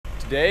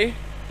today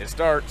it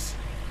starts.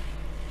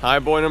 High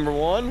boy number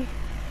 1,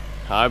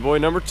 high boy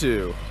number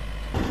 2.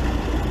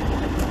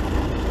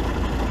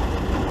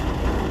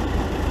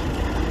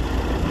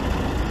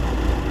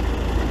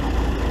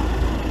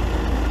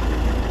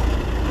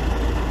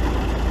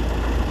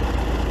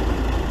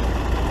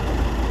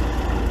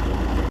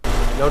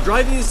 Now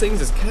driving these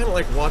things is kind of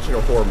like watching a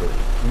horror movie.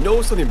 You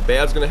know something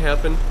bad's going to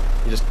happen,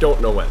 you just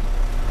don't know when.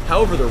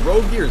 However, the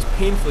road here is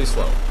painfully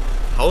slow.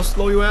 How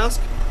slow, you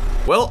ask?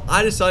 Well,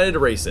 I decided to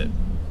race it.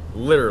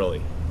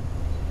 Literally.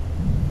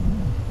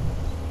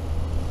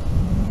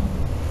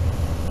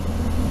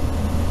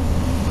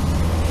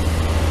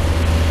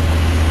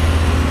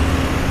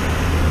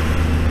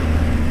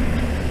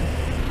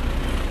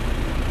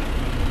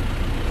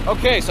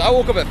 Okay, so I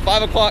woke up at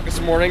 5 o'clock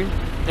this morning,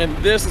 and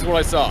this is what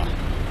I saw.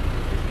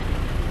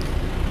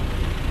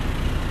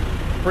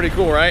 Pretty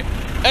cool, right?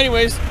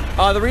 Anyways,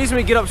 the reason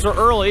we get up so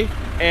early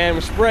and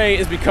we spray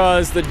is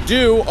because the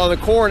dew on the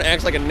corn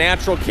acts like a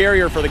natural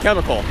carrier for the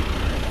chemical.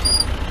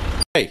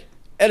 Hey,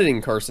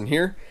 editing Carson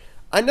here.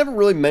 I never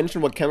really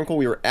mentioned what chemical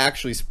we were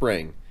actually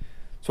spraying.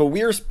 So what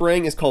we are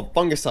spraying is called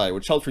fungicide,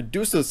 which helps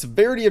reduce the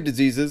severity of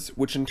diseases,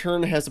 which in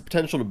turn has the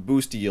potential to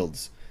boost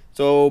yields.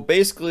 So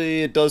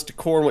basically it does to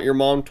corn what your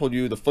mom told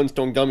you the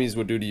Flintstone gummies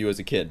would do to you as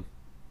a kid.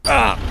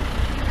 Ah!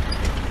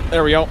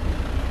 There we go.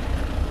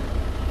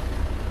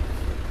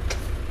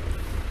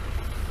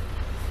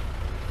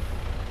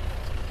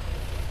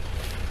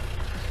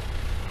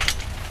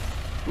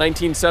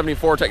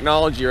 (1974)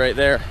 technology right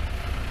there.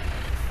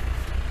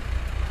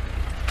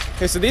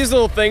 Okay, so these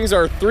little things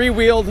are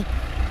 3-wheeled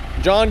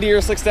John Deere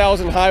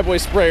 6000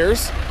 highboy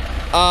sprayers.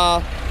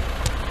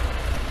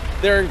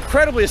 They're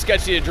incredibly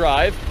sketchy to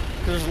drive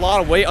because there's a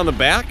lot of weight on the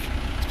back,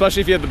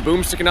 especially if you have the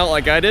boom sticking out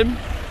like I did.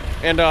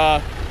 And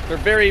they're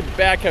very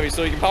back heavy,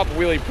 so you can pop a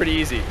wheelie pretty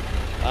easy.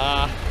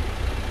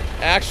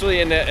 Actually,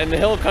 in the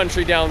hill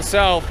country down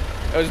south,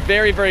 it was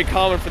very, very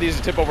common for these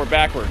to tip over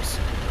backwards.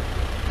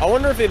 I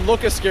wonder if they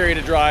look as scary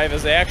to drive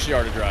as they actually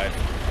are to drive.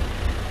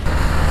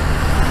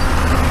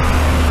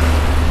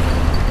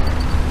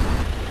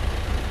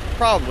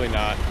 Probably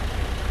not.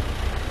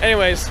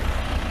 Anyways,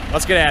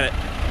 let's get at it.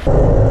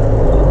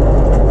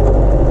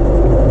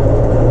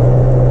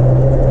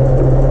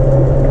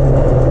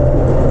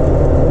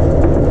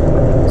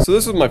 So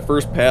this is my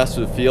first pass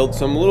to the field,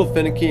 so I'm a little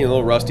finicky and a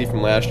little rusty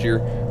from last year,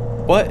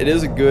 but it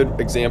is a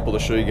good example to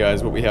show you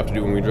guys what we have to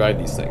do when we drive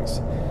these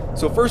things.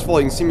 So first of all,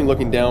 you can see me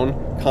looking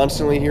down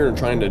constantly here and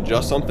trying to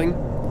adjust something.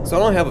 So I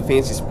don't have a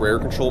fancy sprayer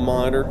control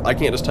monitor. I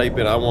can't just type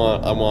in I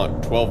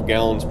want 12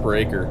 gallons per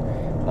acre.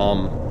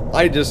 All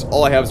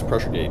I have is a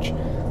pressure gauge.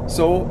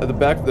 So at the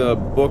back of the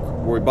book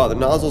where we bought the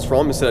nozzles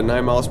from, it said at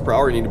 9 miles per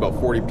hour you need about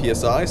 40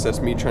 psi, so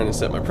that's me trying to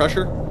set my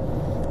pressure.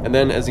 And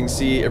then as you can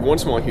see, every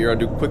once in a while here I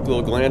do quick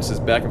little glances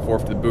back and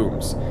forth to the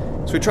booms.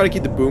 So we try to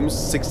keep the booms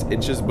 6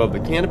 inches above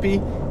the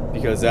canopy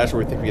because that's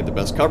where we think we get the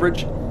best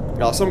coverage.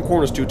 Now some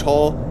corn is too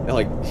tall, and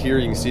like here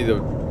you can see the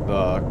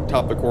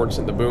top of the corn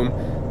in the boom.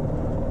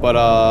 But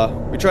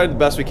we tried the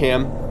best we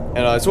can, and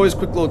it's always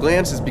quick little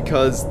glances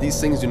because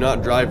these things do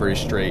not drive very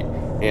straight,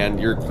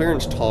 and your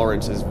clearance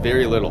tolerance is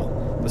very little.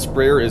 The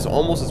sprayer is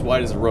almost as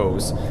wide as a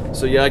rose,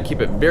 so you gotta keep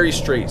it very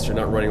straight so you're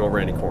not running over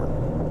any corn.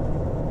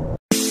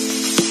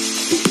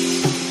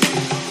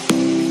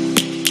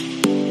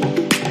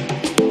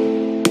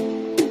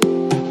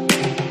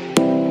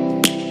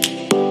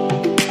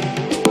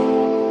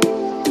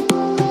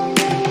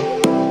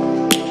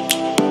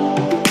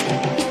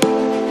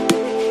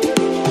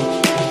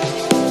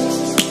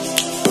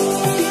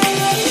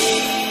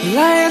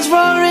 Lions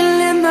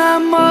roaring in the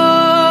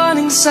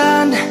morning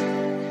sun,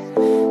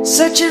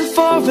 searching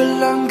for a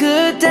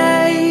longer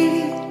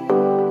day.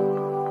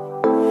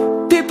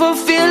 People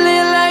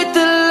feeling like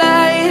the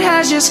light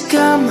has just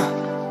come.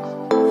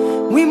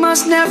 We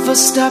must never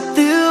stop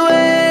the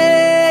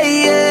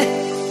way.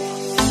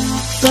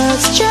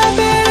 Birds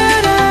jumping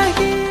out of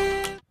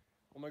here.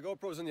 Well, my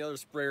GoPro's in the other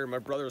sprayer. My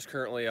brother's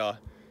currently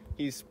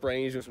he's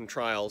spraying. He's doing some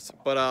trials,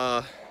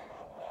 but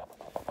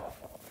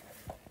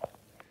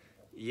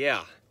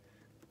yeah.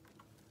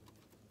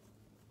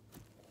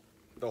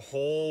 The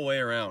whole way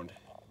around.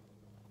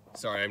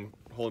 Sorry, I'm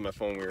holding my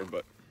phone weird,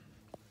 but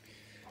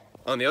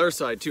on the other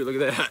side too, look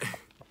at that.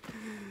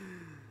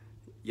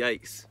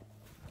 Yikes.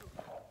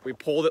 We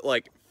pulled it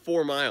like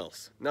 4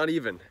 miles, not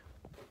even.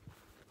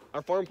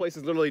 Our farm place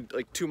is literally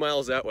like 2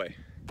 miles that way.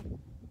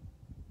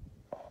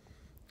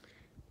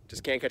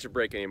 Just can't catch a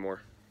break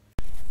anymore.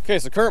 Okay,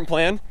 so current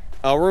plan,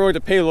 we're going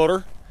to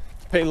payloader.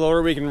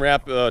 Payloader, we can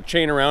wrap a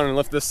chain around and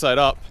lift this side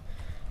up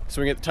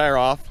so we can get the tire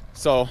off.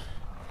 So,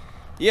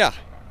 yeah.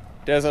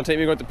 Dad's gonna take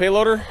me to the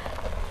payloader,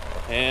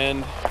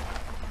 and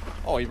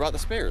oh, he brought the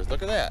spares.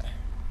 Look at that.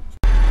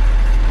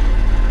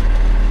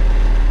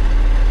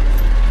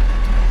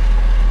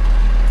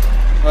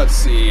 Let's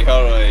see,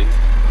 how do I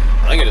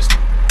think I just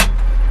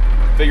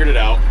figured it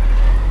out.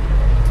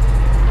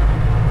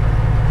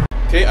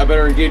 Okay, I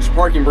better engage the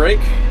parking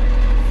brake.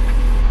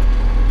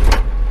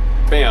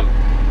 Bam.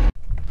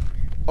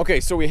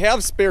 Okay, so we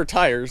have spare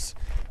tires,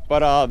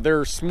 but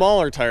they're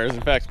smaller tires.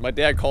 In fact, my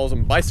dad calls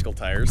them bicycle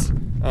tires.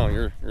 Oh,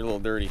 you're a little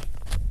dirty.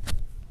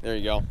 There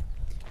you go.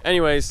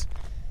 Anyways,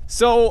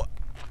 so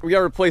we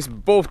gotta replace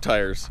both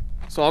tires.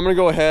 So I'm gonna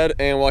go ahead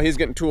and while he's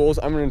getting tools,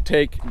 I'm gonna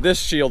take this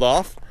shield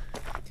off.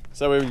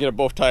 So that way we can get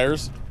both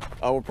tires.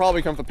 We'll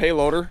probably come with a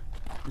payloader,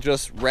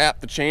 just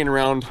wrap the chain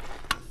around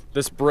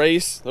this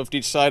brace, lift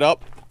each side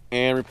up,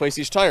 and replace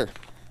each tire.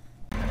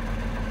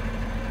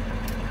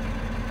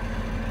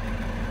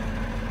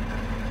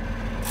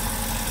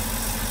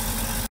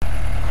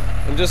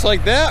 And just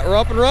like that, we're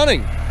up and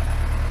running.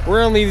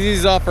 We're gonna leave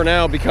these off for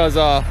now because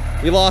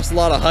we lost a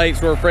lot of height,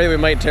 so we're afraid we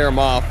might tear them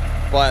off.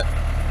 But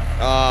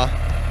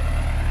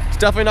it's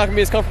definitely not gonna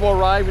be as comfortable a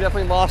ride. We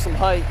definitely lost some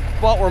height,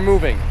 but we're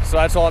moving, so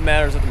that's all that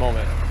matters at the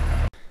moment.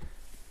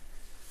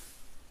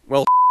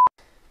 Well,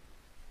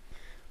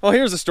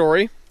 here's the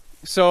story.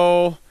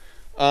 So,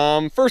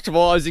 first of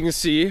all, as you can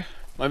see,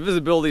 my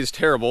visibility is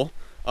terrible.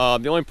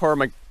 The only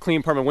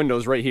clean part of my window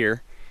is right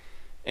here.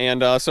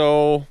 And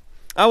so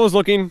I was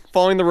looking,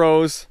 following the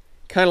rows.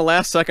 Kind of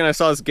last second I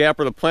saw this gap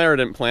where the planter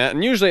didn't plant,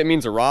 and usually it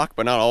means a rock,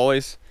 but not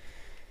always.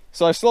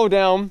 So I slowed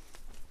down,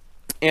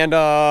 and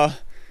I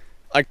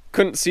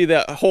couldn't see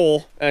that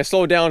hole, and I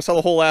slowed down, saw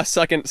the hole last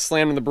second,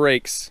 slammed on the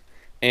brakes,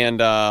 and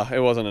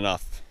it wasn't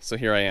enough. So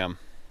here I am.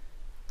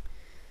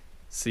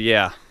 So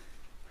yeah,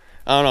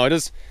 I don't know,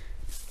 it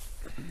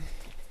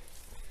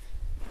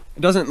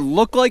doesn't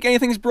look like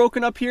anything's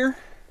broken up here.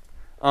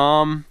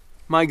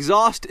 My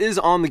exhaust is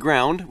on the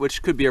ground,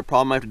 which could be a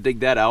problem. I have to dig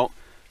that out.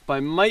 But I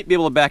might be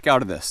able to back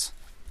out of this.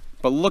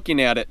 But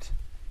looking at it,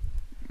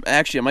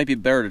 actually it might be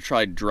better to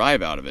try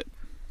drive out of it.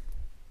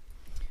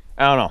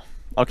 I don't know.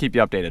 I'll keep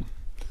you updated.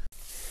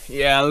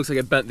 Yeah, it looks like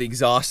I bent the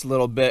exhaust a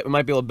little bit. We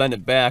might be able to bend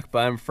it back,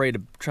 but I'm afraid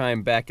to try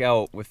and back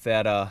out with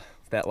that,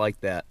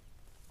 like that.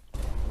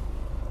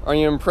 Are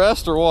you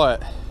impressed or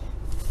what?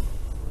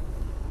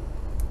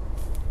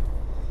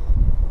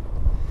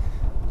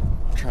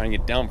 I'm trying to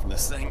get down from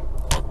this thing.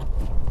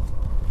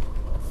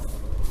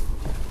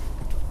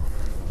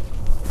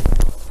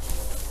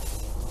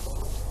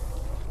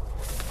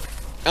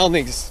 I don't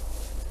think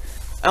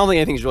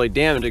anything's really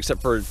damaged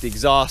except for the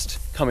exhaust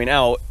coming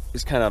out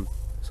is kind of.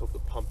 Let's hope the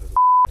pump isn't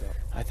up.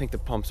 I think the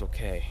pump's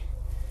okay.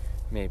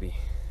 Maybe.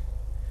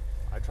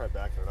 I tried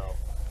backing it out.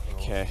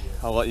 Okay,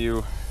 I'll let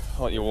you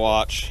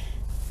watch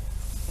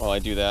while I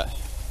do that.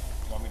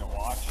 You want me to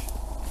watch?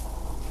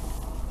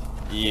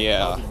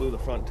 Yeah. If you blew the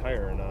front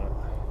tire or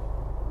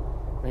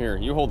not. Here,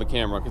 you hold the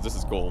camera because this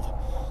is gold.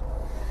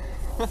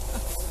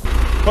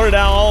 Put it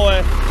down all the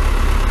way.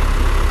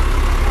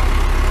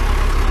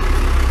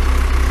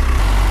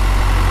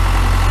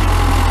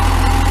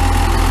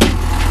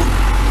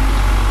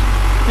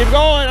 Keep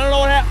going. I don't know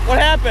what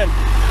happened.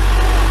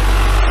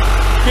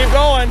 Keep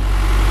going.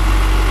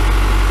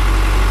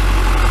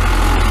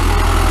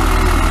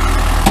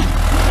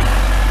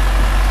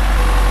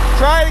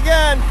 Try it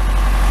again.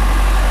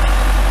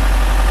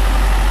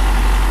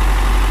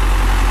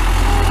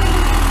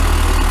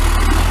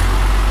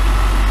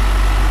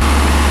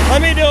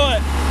 Let me do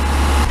it.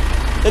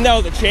 And that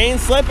was the chain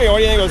slipping, or what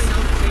do you think it was? Chain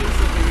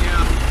slipping,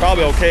 yeah.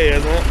 Probably okay,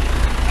 isn't it?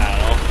 I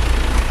don't know.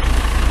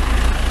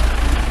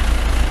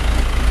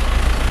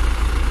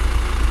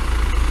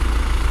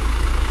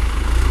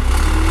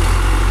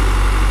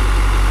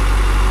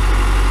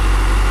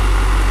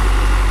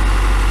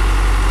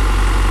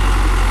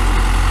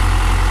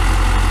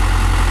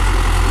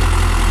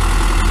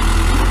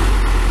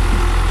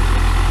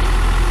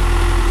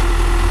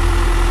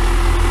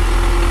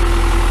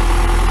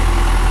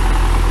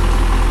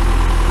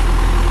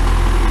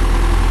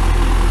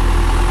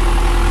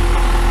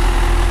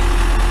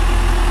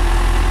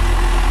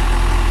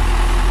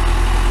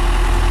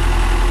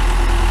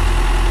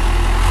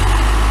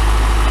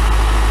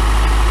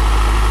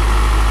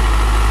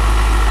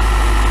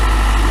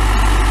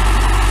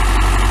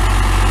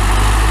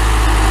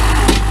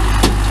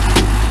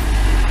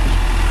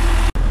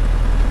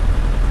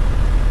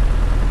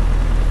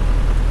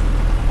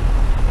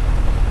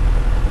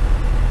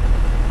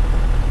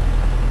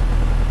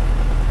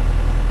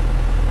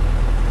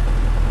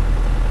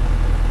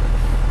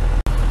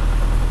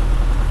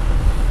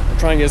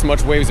 Trying to get as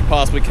much wave as you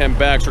possibly can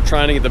back, so we're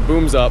trying to get the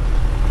booms up.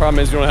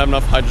 Problem is you don't have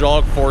enough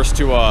hydraulic force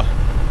to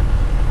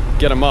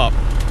get them up.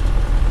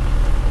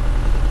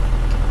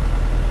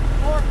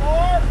 More.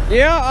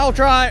 Yeah, I'll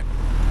try.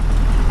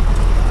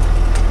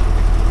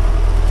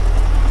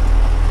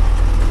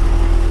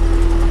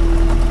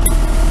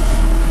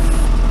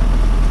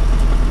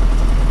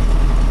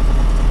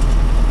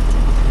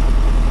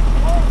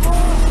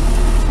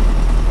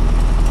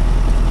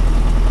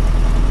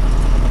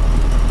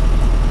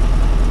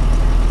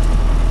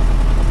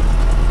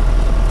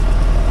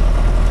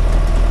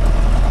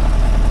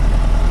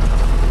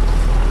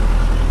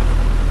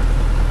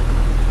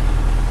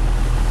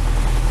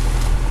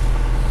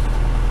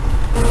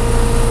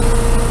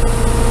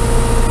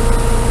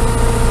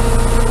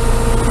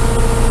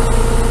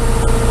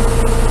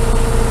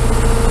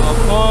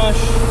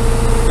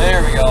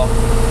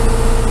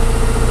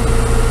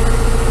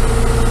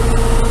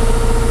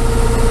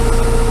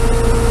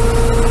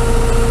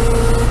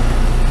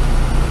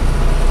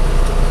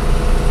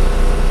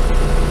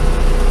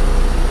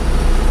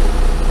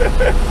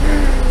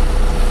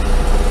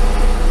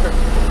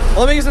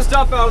 Let me get some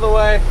stuff out of the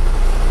way.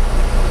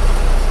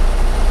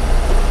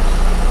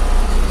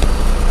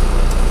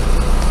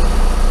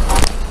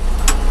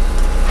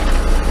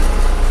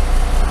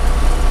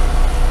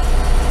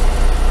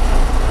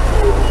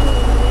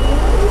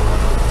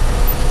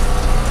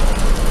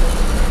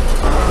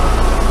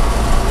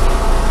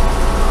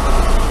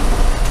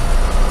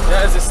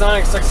 That is a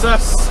sign of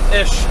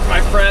success-ish, my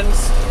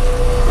friends.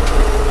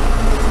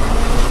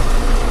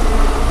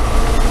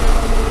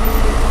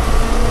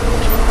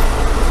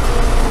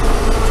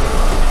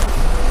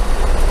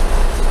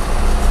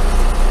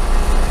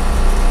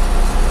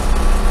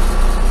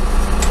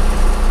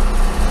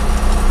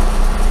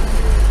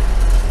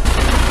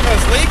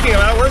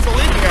 Where's the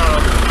leaking out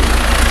of?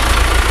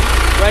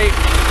 Right.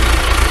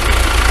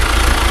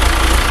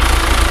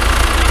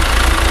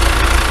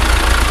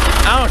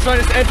 I don't know, should I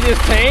just empty this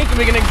tank and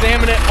we can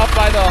examine it up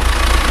by the...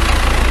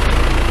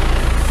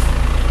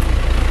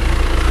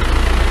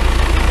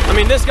 I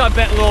mean, this got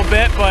bent a little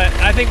bit, but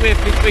I think we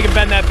can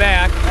bend that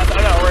back.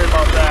 I'm not worried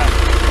about that.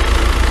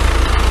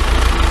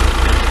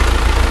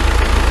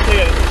 See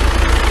it.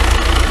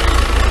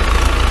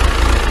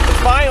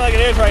 It's fine like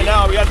it is right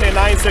now. We gotta take a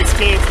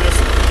 9/16 to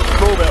just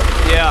move it.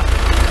 Yeah.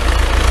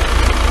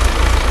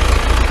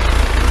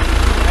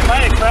 I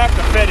might have cracked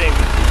the fitting.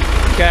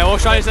 Okay, well,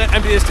 should I just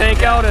empty this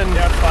tank out and...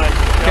 Yeah, that's fine.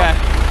 Okay.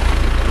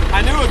 Yep.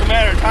 I knew it was a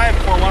matter of time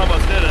before one of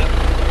us did it.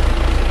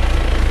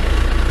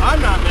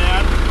 I'm not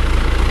mad.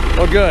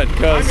 Well, good,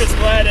 because...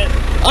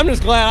 I'm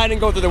just glad I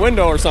didn't go through the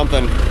window or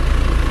something.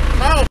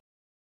 Kyle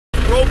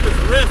broke his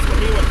wrist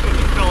when he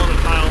fell on the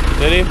tile.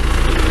 Did he?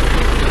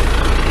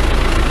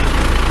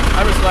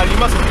 I'm just glad. You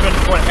must have been,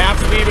 what, half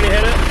speed when you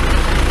hit it?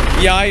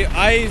 Yeah,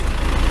 I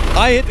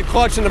hit the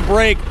clutch and the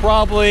brake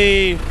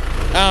probably,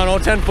 I don't know,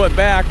 10 foot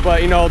back,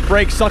 but you know,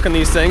 brakes suck on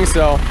these things,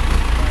 so.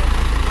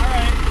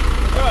 Alright,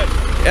 good.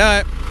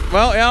 Yeah,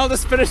 well, yeah, I'll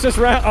just finish this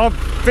round. I'll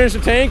finish the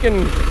tank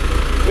and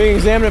we can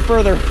examine it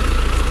further.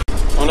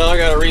 Well, now I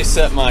gotta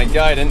reset my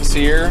guidance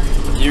here.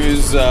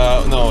 Use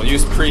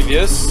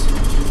previous.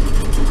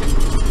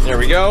 There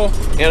we go.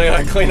 And I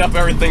gotta clean up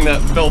everything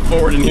that fell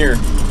forward in here.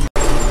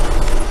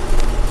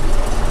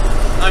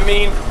 I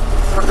mean,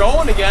 we're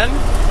going again.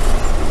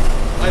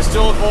 I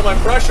still hold my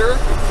pressure,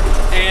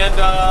 and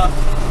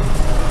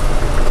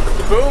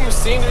the booms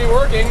seem to be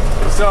working,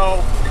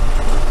 so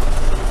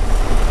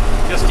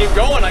just keep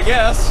going, I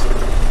guess.